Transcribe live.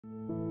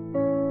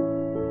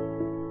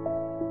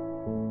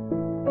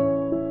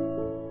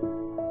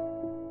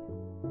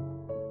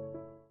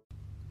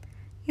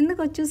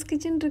Kochus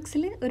kitchen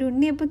ട്രിക്സിൽ ഒരു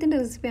ഉണ്ണിയപ്പത്തിൻ്റെ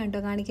റെസിപ്പിയാണ് കേട്ടോ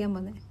കാണിക്കാൻ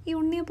പോകുന്നത്. ഈ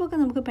ഉണ്ണിയപ്പമൊക്കെ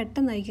നമുക്ക്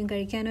പെട്ടെന്നായിരിക്കും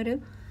കഴിക്കാനൊരു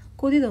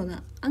കൊതി തോന്നുക.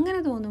 അങ്ങനെ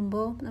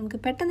തോന്നുമ്പോൾ നമുക്ക്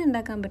പെട്ടെന്ന്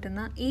ഉണ്ടാക്കാൻ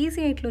പറ്റുന്ന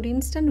ഈസി ആയിട്ടുള്ളൊരു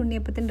ഇൻസ്റ്റൻറ്റ്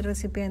ഉണ്ണിയപ്പത്തിൻ്റെ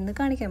റെസിപ്പിയാണ്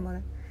കാണിക്കാൻ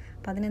പോകുന്നത്.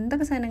 അപ്പോൾ അതിന്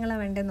എന്തൊക്കെ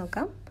സാധനങ്ങളാണ് വേണ്ടതെന്ന്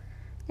നോക്കാം.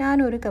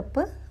 ഞാനൊരു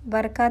കപ്പ്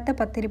വറുക്കാത്ത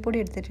പത്തിരിപ്പൊടി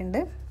എടുത്തിട്ടുണ്ട്.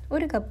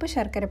 ഒരു കപ്പ്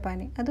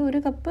ശർക്കരപ്പാനി, അത്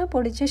ഒരു കപ്പ്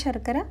പൊടിച്ച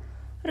ശർക്കര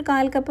ഒരു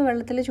 1/4 കപ്പ്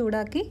വെള്ളത്തിൽ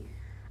ചൂടാക്കി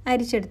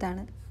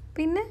അരിച്ചെടുത്താണ്.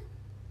 പിന്നെ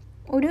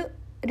ഒരു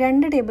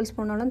 2 ടേബിൾ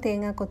സ്പൂണോളം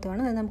തേങ്ങാക്കൊത്ത്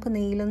വേണം, അത് നമുക്ക്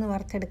നെയ്യിലൊന്ന്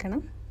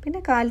വറുത്തെടുക്കണം. പിന്നെ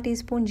 1/4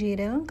 ടീസ്പൂൺ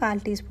ജീരകം, 1/4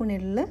 ടീസ്പൂൺ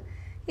എള്ള്,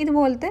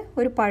 ഇതുപോലത്തെ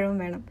ഒരു പഴവും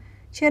വേണം.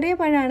 ചെറിയ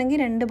പഴമാണെങ്കിൽ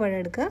 2 പഴം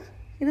എടുക്കുക.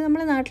 ഇത്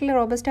നമ്മുടെ നാട്ടിലെ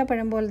റോബസ്റ്റ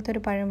പഴം പോലത്തെ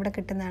ഒരു പഴം ഇവിടെ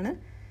കിട്ടുന്നതാണ്.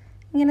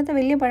 ഇങ്ങനത്തെ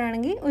വലിയ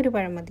പഴമാണെങ്കിൽ ഒരു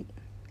പഴം മതി.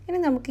 ഇനി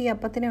നമുക്ക് ഈ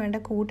അപ്പത്തിന് വേണ്ട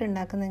കൂട്ട്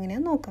ഉണ്ടാക്കുന്നത്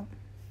എങ്ങനെയാണെന്ന് നോക്കാം.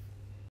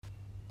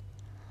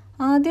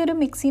 ആദ്യം ഒരു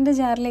മിക്സീൻ്റെ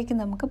ജാറിലേക്ക്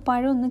നമുക്ക്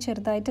പഴം ഒന്ന്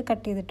ചെറുതായിട്ട്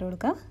കട്ട് ചെയ്തിട്ട്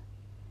കൊടുക്കാം.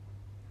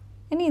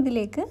 ഇനി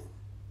ഇതിലേക്ക്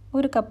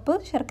ഒരു കപ്പ്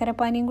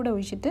ശർക്കരപ്പാനിയും കൂടെ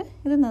ഒഴിച്ചിട്ട്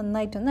ഇത്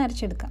നന്നായിട്ടൊന്ന്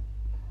അരച്ചെടുക്കാം.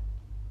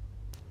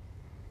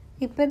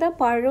 ഇപ്പോൾ ഇതാ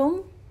പഴവും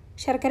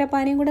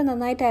ശർക്കരപ്പാനിയും കൂടെ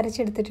നന്നായിട്ട്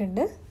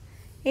അരച്ചെടുത്തിട്ടുണ്ട്.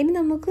 ഇനി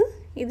നമുക്ക്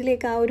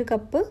ഇതിലേക്ക് ആ ഒരു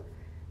കപ്പ്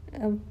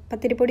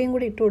പത്തിരിപ്പൊടിയും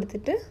കൂടി ഇട്ട്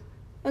കൊടുത്തിട്ട്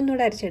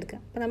ഒന്നുകൂടെ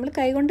അരച്ചെടുക്കാം. അപ്പോൾ നമ്മൾ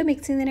കൈകൊണ്ട്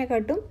മിക്സ്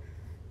ചെയ്യുന്നതിനെക്കാട്ടും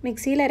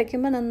മിക്സിയിൽ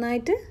അരയ്ക്കുമ്പോൾ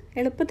നന്നായിട്ട്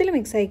എളുപ്പത്തിൽ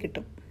മിക്സായി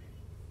കിട്ടും.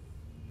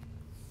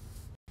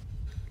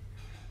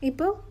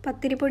 ഇപ്പോൾ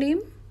പത്തിരിപ്പൊടിയും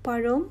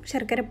പഴവും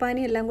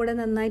ശർക്കരപ്പാനിയും എല്ലാം കൂടെ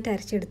നന്നായിട്ട്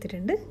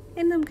അരച്ചെടുത്തിട്ടുണ്ട്.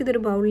 ഇനി നമുക്കിതൊരു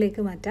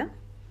ബൗളിലേക്ക് മാറ്റാം.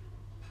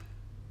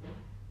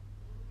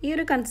 ഈ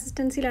ഒരു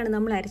കൺസിസ്റ്റൻസിയിലാണ്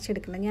നമ്മൾ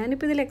അരച്ചെടുക്കുന്നത്.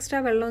 ഞാനിപ്പോൾ ഇതിൽ എക്സ്ട്രാ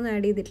വെള്ളമൊന്നും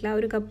ആഡ് ചെയ്തിട്ടില്ല.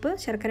 ഒരു കപ്പ്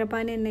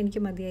ശർക്കരപ്പാനി തന്നെ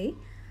എനിക്ക് മതിയായി.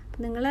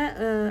 അപ്പോൾ നിങ്ങൾ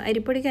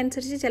അരിപ്പൊടിക്ക്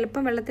അനുസരിച്ച്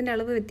ചിലപ്പം വെള്ളത്തിൻ്റെ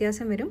അളവ്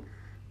വ്യത്യാസം വരും.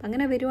 അപ്പം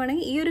അങ്ങനെ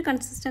വരുവാണെങ്കിൽ ഈ ഒരു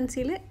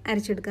കൺസിസ്റ്റൻസിയിൽ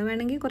അരച്ചെടുക്കുക.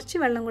 വേണമെങ്കിൽ കുറച്ച്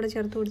വെള്ളം കൂടെ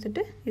ചേർത്ത്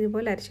കൊടുത്തിട്ട്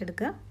ഇതുപോലെ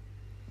അരച്ചെടുക്കുക.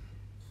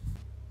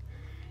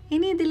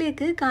 ഇനി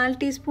ഇതിലേക്ക് 1/4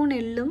 ടീസ്പൂൺ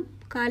എള്ളും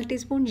 1/4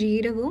 ടീസ്പൂൺ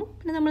ജീരകവും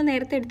പിന്നെ നമ്മൾ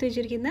നേരത്തെ എടുത്ത്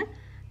വെച്ചിരിക്കുന്ന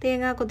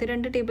തേങ്ങാക്കൊത്ത്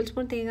 2 ടേബിൾ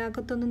സ്പൂൺ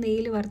തേങ്ങാക്കൊത്തൊന്ന്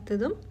നെയ്യിൽ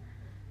വറുത്തതും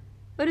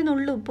ഒരു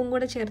നുള്ളു ഉപ്പും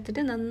കൂടെ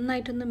ചേർത്തിട്ട്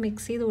നന്നായിട്ടൊന്ന്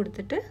മിക്സ് ചെയ്ത്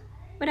കൊടുത്തിട്ട്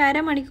ഒരു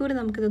അരമണിക്കൂർ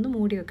നമുക്കിതൊന്ന്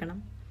മൂടി വെക്കണം.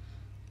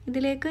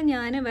 ഇതിലേക്ക്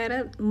ഞാൻ വേറെ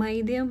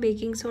മൈദയോ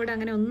ബേക്കിംഗ് സോഡ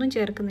അങ്ങനെ ഒന്നും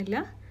ചേർക്കുന്നില്ല.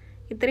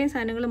 ഇത്രയും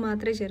സാധനങ്ങൾ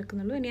മാത്രമേ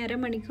ചേർക്കുന്നുള്ളൂ. ഇനി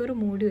അരമണിക്കൂർ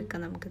മൂടി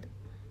വെക്കാം നമുക്കിത്.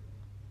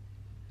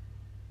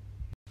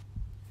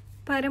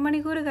 ഇപ്പോൾ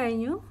അരമണിക്കൂർ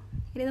കഴിഞ്ഞു.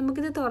 ഇനി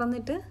നമുക്കിത്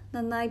തുറന്നിട്ട്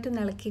നന്നായിട്ട്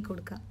ഇളക്കി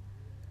കൊടുക്കാം.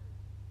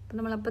 അപ്പോൾ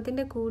നമ്മൾ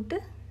അപ്പത്തിൻ്റെ കൂട്ട്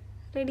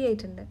റെഡി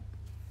ആയിട്ടുണ്ട്.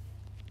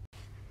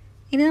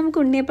 ഇനി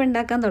നമുക്ക് ഉണ്ണിയപ്പം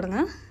ഉണ്ടാക്കാൻ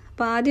തുടങ്ങാം.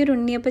 അപ്പോൾ ആദ്യം ഒരു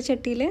ഉണ്ണിയപ്പ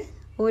ചട്ടിയിൽ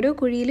ഓരോ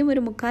കുഴിയിലും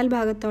ഒരു 1/4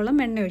 ഭാഗത്തോളം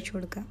എണ്ണ ഒഴിച്ചു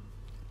കൊടുക്കുക.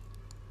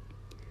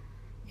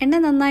 എണ്ണ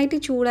നന്നായിട്ട്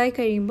ചൂടായി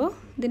കഴിയുമ്പോൾ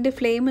ഇതിൻ്റെ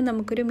ഫ്ലെയിം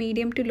നമുക്കൊരു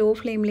മീഡിയം ടു ലോ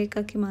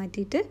ഫ്ലെയിമിലേക്കാക്കി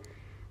മാറ്റിയിട്ട്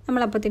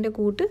നമ്മൾ അപ്പത്തിൻ്റെ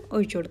കൂട്ട്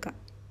ഒഴിച്ചു കൊടുക്കാം.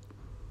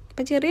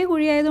 അപ്പോൾ ചെറിയ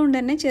കുഴി ആയതുകൊണ്ട്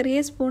തന്നെ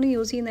ചെറിയ സ്പൂൺ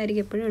യൂസ്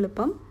ചെയ്യുന്നതായിരിക്കും എപ്പോഴും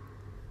എളുപ്പം.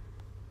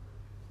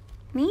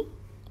 ഇനി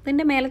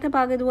ഇതിൻ്റെ മേലത്തെ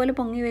ഭാഗം ഇതുപോലെ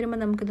പൊങ്ങി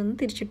വരുമ്പോൾ നമുക്കിതൊന്ന്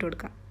തിരിച്ചിട്ട്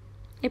കൊടുക്കാം.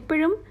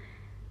 എപ്പോഴും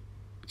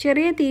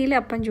ചെറിയ തീയിൽ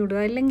അപ്പം ചൂടുക,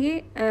 അല്ലെങ്കിൽ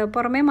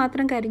പുറമേ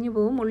മാത്രം കരിഞ്ഞു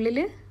പോവും, ഉള്ളിൽ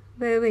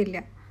വേവില്ല.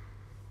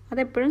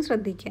 അതെപ്പോഴും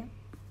ശ്രദ്ധിക്കുക.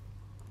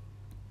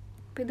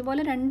 അപ്പോൾ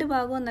ഇതുപോലെ 2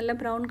 ഭാഗവും നല്ല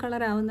ബ്രൗൺ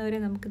കളർ ആവുന്നവരെ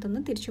നമുക്കിതൊന്ന്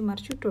തിരിച്ചു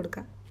മറിച്ചിട്ട്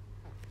കൊടുക്കാം.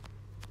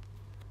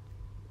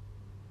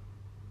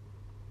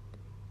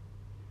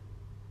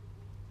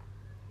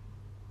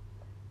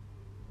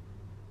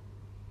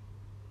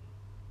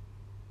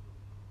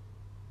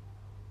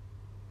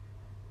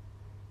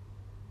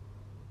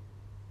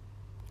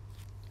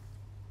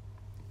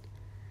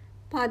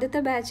 അപ്പോൾ ആദ്യത്തെ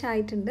ബാച്ച്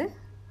ആയിട്ടുണ്ട്.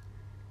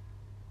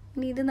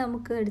 ഇനി ഇത്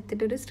നമുക്ക്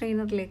എടുത്തിട്ടൊരു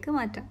സ്ട്രെയിനറിലേക്ക്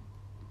മാറ്റാം.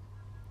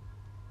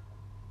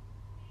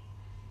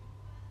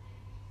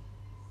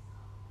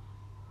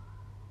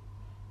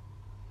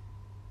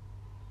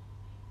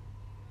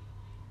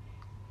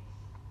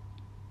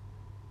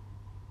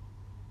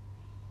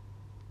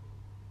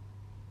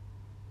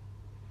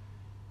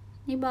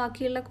 ഈ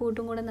ബാക്കിയുള്ള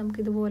കൂട്ടും കൂടെ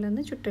നമുക്കിതുപോലെ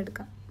ഒന്ന്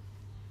ചുട്ടെടുക്കാം.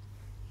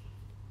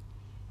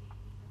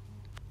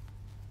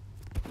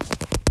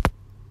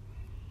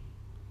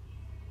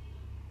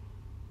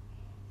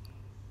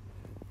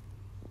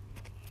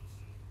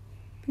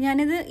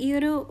 ഞാനിത് ഈ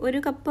ഒരു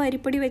കപ്പ്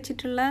അരിപ്പൊടി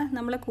വെച്ചിട്ടുള്ള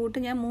നമ്മളെ കൂട്ട്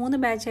ഞാൻ 3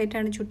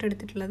 ബാച്ചായിട്ടാണ്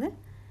ചുട്ടെടുത്തിട്ടുള്ളത്.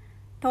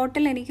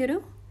 ടോട്ടൽ എനിക്കൊരു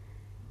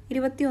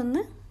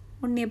 21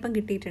 ഉണ്ണിയപ്പം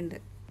കിട്ടിയിട്ടുണ്ട്.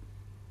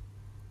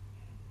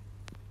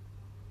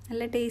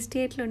 നല്ല ടേസ്റ്റി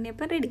ആയിട്ടുള്ള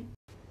ഉണ്ണിയപ്പം റെഡി.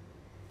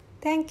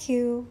 Thank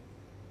you.